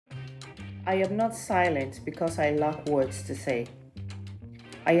I am not silent because I lack words to say.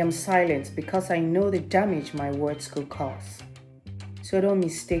 I am silent because I know the damage my words could cause. So don't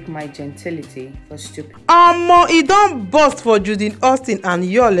mistake my gentility for stupid. It don't burst for Judy Austin and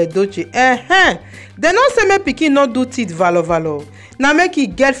YUL EDOCHIE. They no say make pikin no do teeth valo. Now make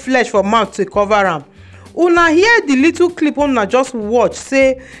it get flesh for mouth to cover am. Una hear the little clip una just watch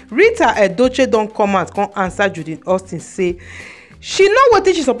say Rita EDOCHIE don't come out come answer Judy Austin say she know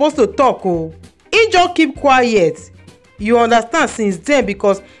wetin she supposed to talk o. He just keep quiet. You understand since then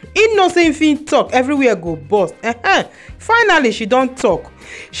because he know say if he talk everywhere go burst. Finally she don't talk.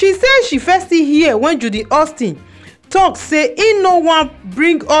 She say she first hear when Judy Austin talk say he no wan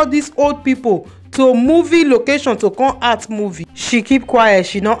bring all these old people to movie location to come act movie. She keep quiet,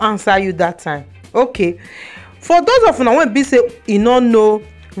 she no answer you that time. Okay, for those of una wey be say e no know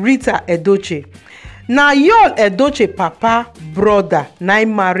Rita EDOCHIE, na YUL EDOCHIE papa brother na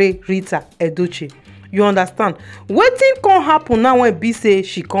marry Rita EDOCHIE. You understand wetin come happen now when be say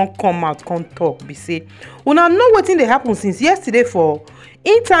she come out come talk be say una know wetin dey happen since yesterday for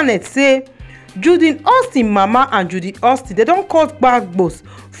internet say Judy Austin mama and Judy Austin they don cut gbagbos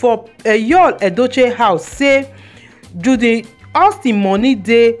for YUL EDOCHIE house say Judy Austin money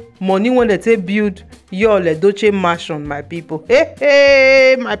dey money when they take build YUL EDOCHIE mansion. My people,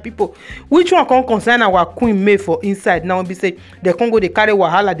 hey my people, which one can concern our queen May for inside now be say they can't go dey carry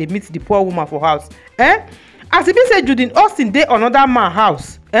wahala dey meet the poor woman for house as e be say Judy Austin dey another man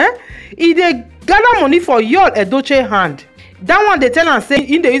house e dey gather money for YUL EDOCHIE hand. That one they tell am say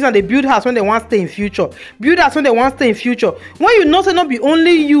in the use and they build house when they want stay in future, build house when they want stay in future, when you know say not be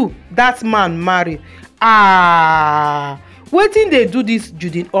only you that man marry. Wetin dey do this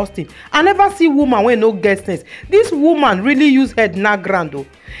Judy Austin? I never see woman wey no get sense. This woman really use head na ground o.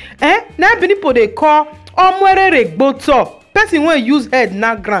 Na people dey call omwerere gboto. Person wey use head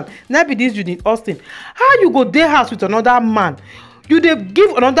na ground. Na be this Judy Austin. How you go dey house with another man? You dey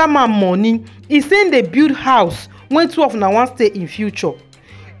give another man money. He saying they build house when two of una wan stay in future.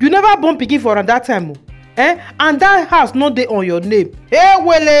 You never born pikin for that time o. And that house no dey on your name. Hey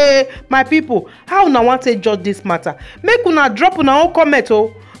wele my people, how una wan take judge this matter? Make una drop una own comment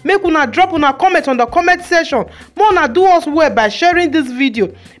o. Make una drop una comment on the comment section. Make una do us well by sharing this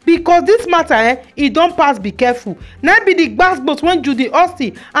video because this matter e don pass be careful. Na be the gbasgbos when Judy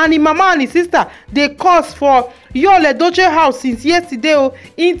Austin and im mama and im sister dey cause for YUL EDOCHIE house since yesterday o.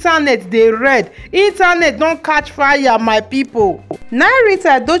 Internet dey red, internet don catch fire my people. Na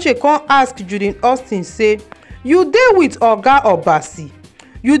Rita EDOCHIE come ask Judy Austin say you dey with Oga Obasi,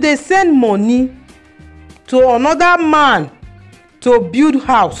 you dey send money to another man to build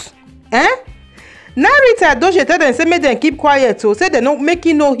house na Rita EDOCHIE tell them say make them keep quiet o, say they no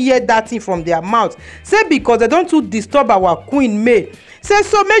making no hear that thing from their mouth, say because they don too disturb our queen May. Say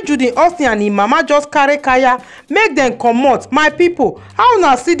so make Judy Austin and im mama just carry kaya make them comot. My people, how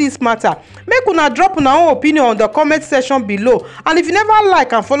una see this matter? Make una drop una own opinion on the comment section below, and if you never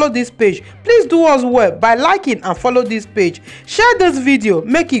like and follow this page, please do us well by liking and follow this page. Share this video,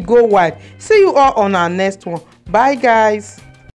 make it go wide. See you all on our next one. Bye guys.